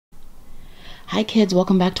Hi kids,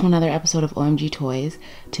 welcome back to another episode of OMG Toys.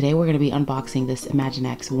 Today we're going to be unboxing this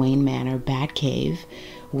Imaginext Wayne Manor Batcave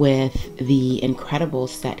with the Incredible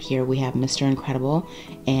set here. We have Mr. Incredible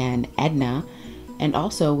and Edna, and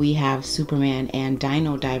also we have Superman and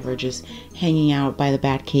Dino Diver just hanging out by the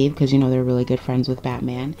Batcave because you know they're really good friends with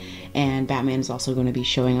Batman. And Batman is also going to be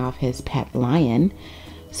showing off his pet lion.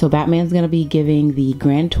 So Batman's going to be giving the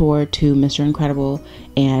grand tour to Mr. Incredible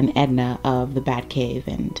and Edna of the Batcave,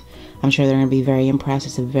 and I'm sure they're going to be very impressed.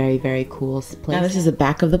 It's a very, very cool place. Now this is the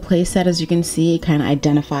back of the playset. As you can see, it kind of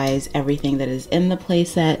identifies everything that is in the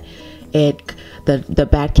playset. The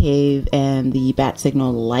Batcave and the bat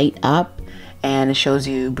signal light up, and it shows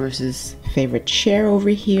you Bruce's favorite chair over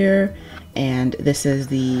here. And this is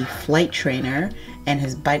the flight trainer, and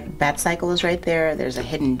his bat cycle is right there. There's a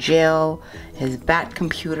hidden jail, his bat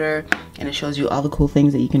computer, and it shows you all the cool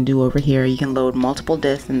things that you can do over here. You can load multiple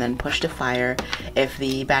discs and then push to fire if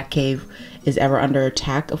the Batcave is ever under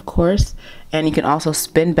attack, of course. And you can also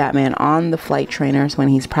spin Batman on the flight trainers when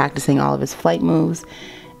he's practicing all of his flight moves.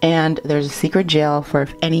 And there's a secret jail for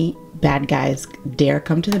if any bad guys dare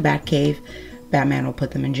come to the Batcave, Batman will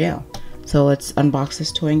put them in jail. So let's unbox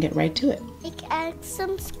this toy and get right to it. Like and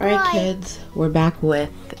subscribe. Alright kids, we're back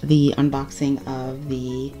with the unboxing of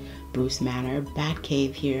the Bruce Manor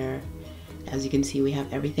Batcave here. As you can see, we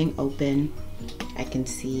have everything open. I can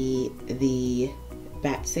see the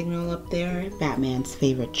bat signal up there, Batman's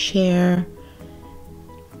favorite chair.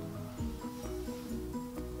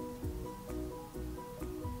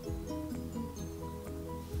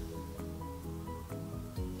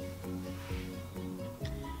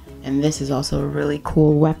 And this is also a really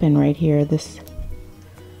cool weapon right here. This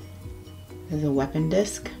is a weapon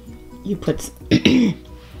disc. You put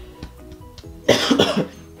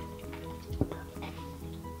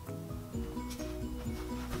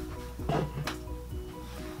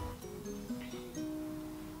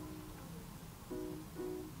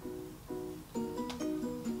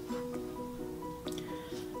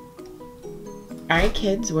Alright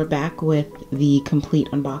kids, we're back with the complete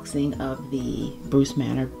unboxing of the Bruce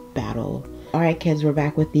Manor battle. Alright kids, we're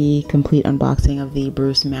back with the complete unboxing of the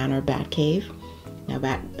Bruce Manor Batcave. Now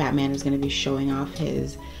Batman is going to be showing off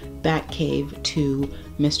his Batcave to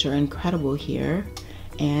Mr. Incredible here.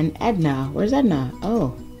 And Edna, where's Edna?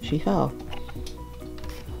 Oh, she fell.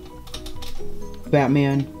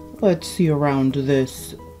 Batman, let's see around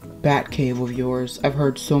this Batcave of yours. I've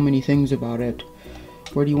heard so many things about it.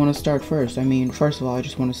 Where do you want to start first? I mean, first of all, I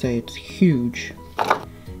just want to say it's huge.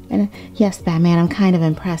 And yes, Batman, I'm kind of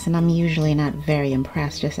impressed, and I'm usually not very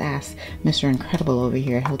impressed. Just ask Mr. Incredible over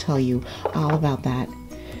here. He'll tell you all about that.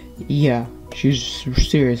 Yeah,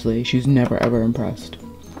 seriously, she's never ever impressed.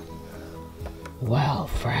 Well,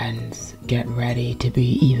 friends, get ready to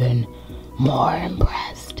be even more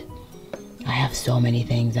impressed. I have so many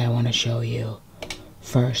things I want to show you.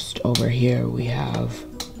 First, over here we have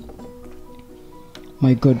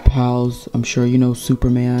my good pals. I'm sure you know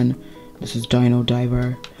Superman. This is Dino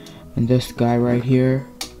Diver. And this guy right here,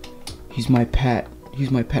 he's my pet. He's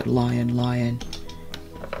my pet lion.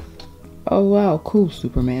 Oh wow, cool,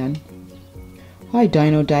 Superman. Hi,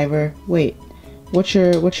 Dino Diver. Wait, what's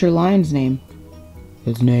your lion's name?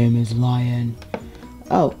 His name is Lion.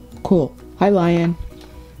 Oh, cool. Hi, Lion.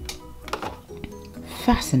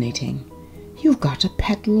 Fascinating. You've got a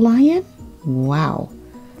pet lion? Wow.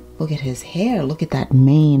 Look at his hair. Look at that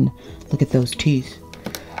mane. Look at those teeth.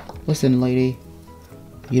 Listen, lady.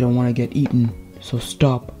 You don't want to get eaten, so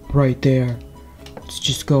stop right there. Let's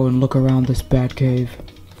just go and look around this Batcave.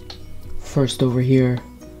 First over here,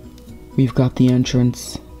 we've got the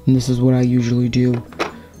entrance, and this is what I usually do.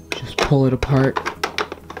 Just pull it apart,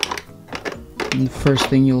 and the first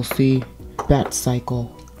thing you'll see, bat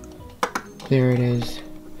cycle. There it is.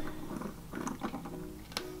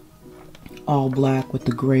 All black with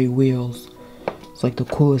the gray wheels. It's like the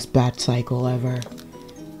coolest bat cycle ever.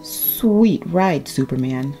 Sweet ride,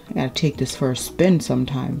 Superman. I gotta take this for a spin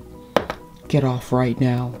sometime. Get off right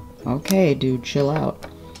now. Okay, dude, chill out.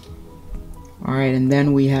 Alright, and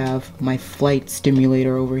then we have my flight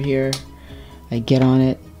simulator over here. I get on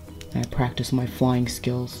it, and I practice my flying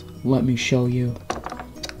skills. Let me show you.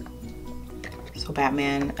 So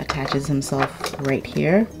Batman attaches himself right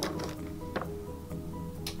here.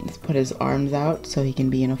 Let's put his arms out so he can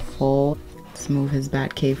be in a full. Let's move his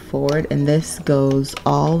Batcave forward, and this goes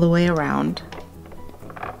all the way around.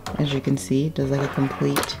 As you can see, it does like a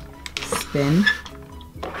complete spin.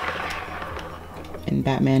 And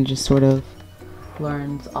Batman just sort of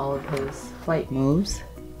learns all of his flight moves.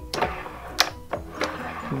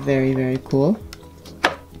 Very, very cool.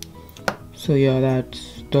 So yeah, that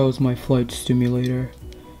was my flight simulator,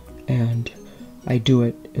 and I do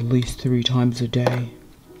it at least 3 times a day.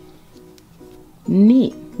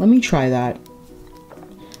 Neat. Let me try that.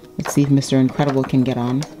 Let's see if Mr. Incredible can get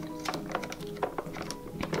on.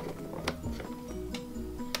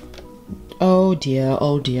 Oh dear,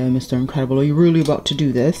 Mr. Incredible. Are you really about to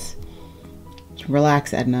do this?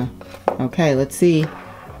 Relax, Edna. Okay, let's see.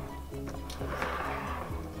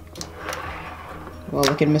 Well,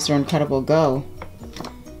 look at Mr. Incredible go.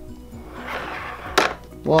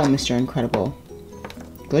 Whoa, Mr. Incredible.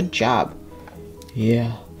 Good job.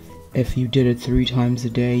 Yeah, if you did it 3 times a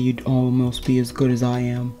day, you'd almost be as good as I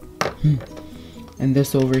am. And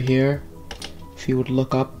this over here, if you would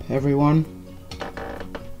look up, everyone,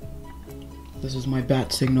 this is my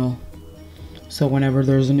bat signal. So whenever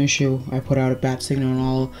there's an issue, I put out a bat signal and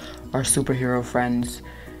all our superhero friends,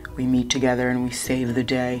 we meet together and we save the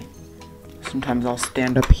day. Sometimes I'll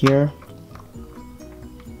stand up here,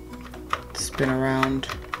 spin around.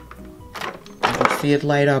 If you see it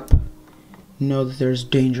light up, know that there's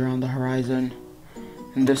danger on the horizon.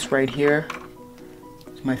 And this right here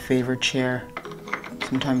is my favorite chair.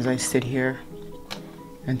 Sometimes I sit here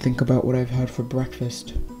and think about what I've had for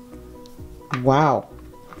breakfast. Wow.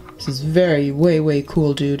 This is way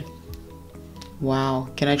cool, dude. Wow.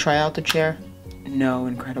 Can I try out the chair? No,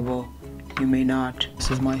 Incredible. You may not.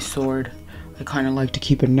 This is my sword. I kind of like to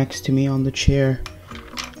keep it next to me on the chair,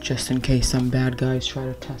 just in case some bad guys try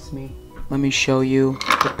to test me. Let me show you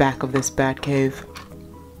the back of this Batcave.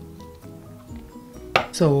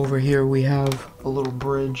 So over here we have a little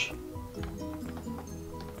bridge.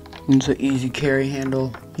 It's an easy carry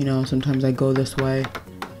handle. You know, sometimes I go this way,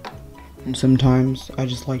 and sometimes I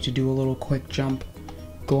just like to do a little quick jump,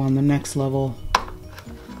 go on the next level.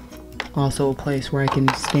 Also a place where I can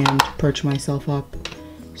stand, perch myself up,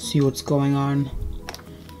 see what's going on.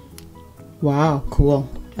 Wow, cool.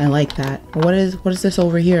 I like that. What is this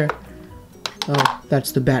over here? Oh,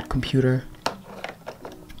 that's the Bat computer.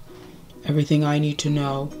 Everything I need to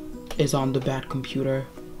know is on the Bat computer.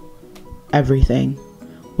 Everything.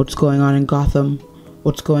 What's going on in Gotham,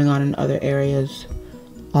 what's going on in other areas,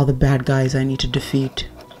 all the bad guys I need to defeat.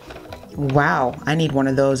 Wow, I need one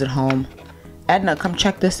of those at home. Edna, come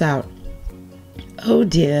check this out. Oh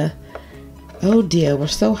dear, we're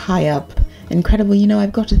so high up. Incredible, you know,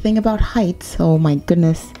 I've got a thing about heights. Oh my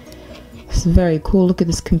goodness. This is very cool. Look at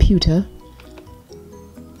this computer.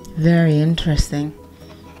 Very interesting.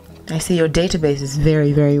 I see your database is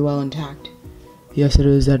very well intact. Yes it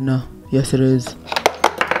is, Edna. Yes it is.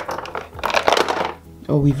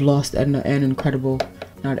 Oh, we've lost Edna and Incredible.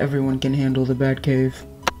 Not everyone can handle the Batcave.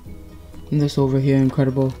 And this over here,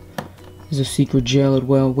 Incredible, is a secret jail at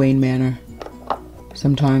Wayne Manor.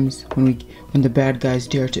 Sometimes, when the bad guys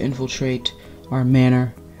dare to infiltrate our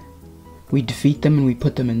manor, we defeat them and we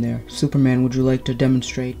put them in there. Superman, would you like to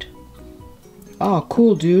demonstrate? Oh,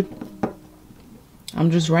 cool, dude.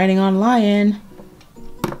 I'm just riding on Lion.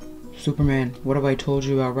 Superman, what have I told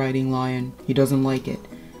you about riding Lion? He doesn't like it.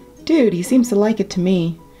 Dude, he seems to like it to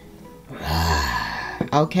me.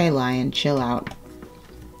 Okay, Lion, chill out.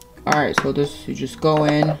 Alright, so this, you just go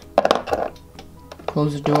in,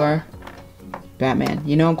 close the door. Batman,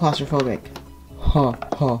 you know I'm claustrophobic. Ha,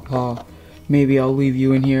 ha, ha. Maybe I'll leave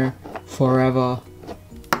you in here forever.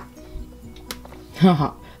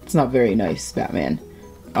 Haha, it's not very nice, Batman.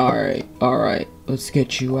 Alright, let's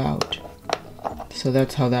get you out. So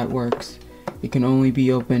that's how that works. It can only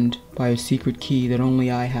be opened by a secret key that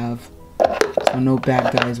only I have. So no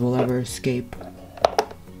bad guys will ever escape.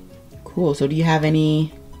 Cool, so do you have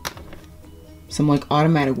some like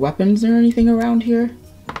automatic weapons or anything around here?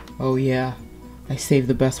 Oh yeah, I saved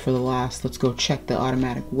the best for the last. Let's go check the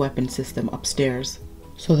automatic weapon system upstairs.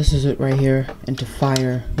 So this is it right here, and to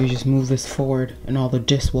fire, you just move this forward and all the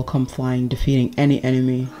discs will come flying, defeating any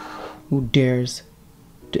enemy who dares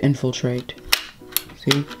to infiltrate.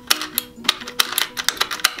 See?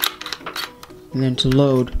 And then to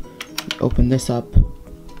load, open this up,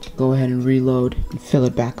 go ahead and reload and fill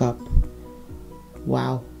it back up.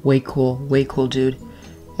 Wow, way cool, dude.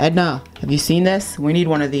 Edna, have you seen this? We need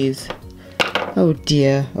one of these. Oh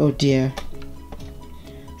dear.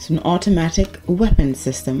 It's an automatic weapon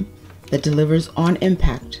system that delivers on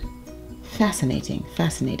impact. Fascinating,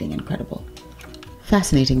 Incredible.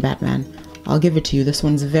 Fascinating, Batman. I'll give it to you. This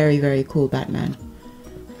one's very cool, Batman.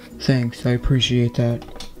 Thanks, I appreciate that.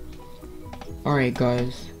 Alright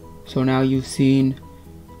guys, so now you've seen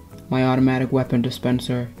my automatic weapon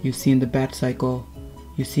dispenser, you've seen the Bat Cycle,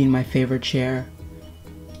 you've seen my favorite chair,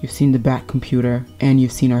 you've seen the Bat computer, and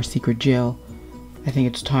you've seen our secret jail. I think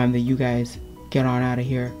it's time that you guys get on out of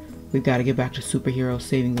here. We've got to get back to superhero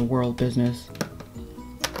saving the world business.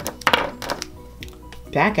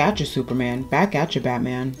 Back at you, Superman. Back at you,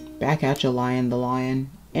 Batman. Back at you, Lion the Lion.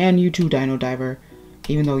 And you too, Dino Diver.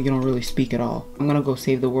 Even though you don't really speak at all. I'm gonna go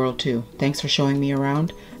save the world too. Thanks for showing me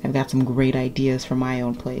around. I've got some great ideas for my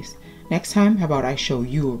own place. Next time, how about I show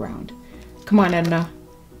you around? Come on, Edna.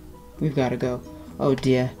 We've gotta go. Oh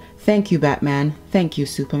dear. Thank you, Batman. Thank you,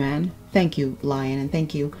 Superman. Thank you, Lion. And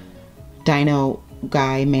thank you, Dino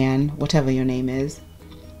Guy, Man, whatever your name is.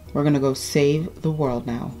 We're gonna go save the world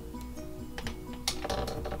now.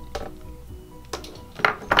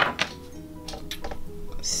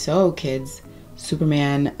 So, kids,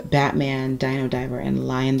 Superman, Batman, Dino Diver, and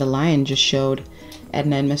Lion the Lion just showed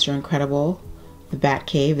Edna and Mr. Incredible the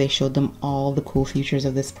Batcave. They showed them all the cool features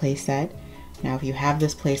of this playset. Now, if you have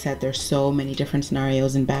this playset, there's so many different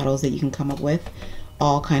scenarios and battles that you can come up with.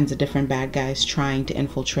 All kinds of different bad guys trying to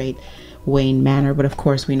infiltrate Wayne Manor, but of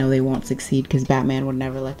course we know they won't succeed because Batman would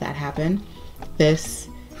never let that happen. This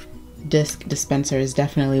disc dispenser is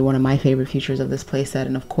definitely one of my favorite features of this playset,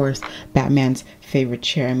 and of course Batman's favorite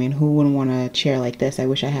chair. I mean, who wouldn't want a chair like this? I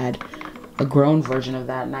wish I had a grown version of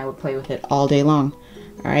that and I would play with it all day long.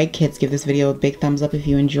 Alright kids, give this video a big thumbs up if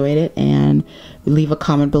you enjoyed it, and leave a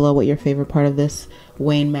comment below what your favorite part of this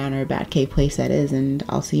Wayne Manor Batcave playset is, and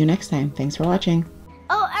I'll see you next time. Thanks for watching.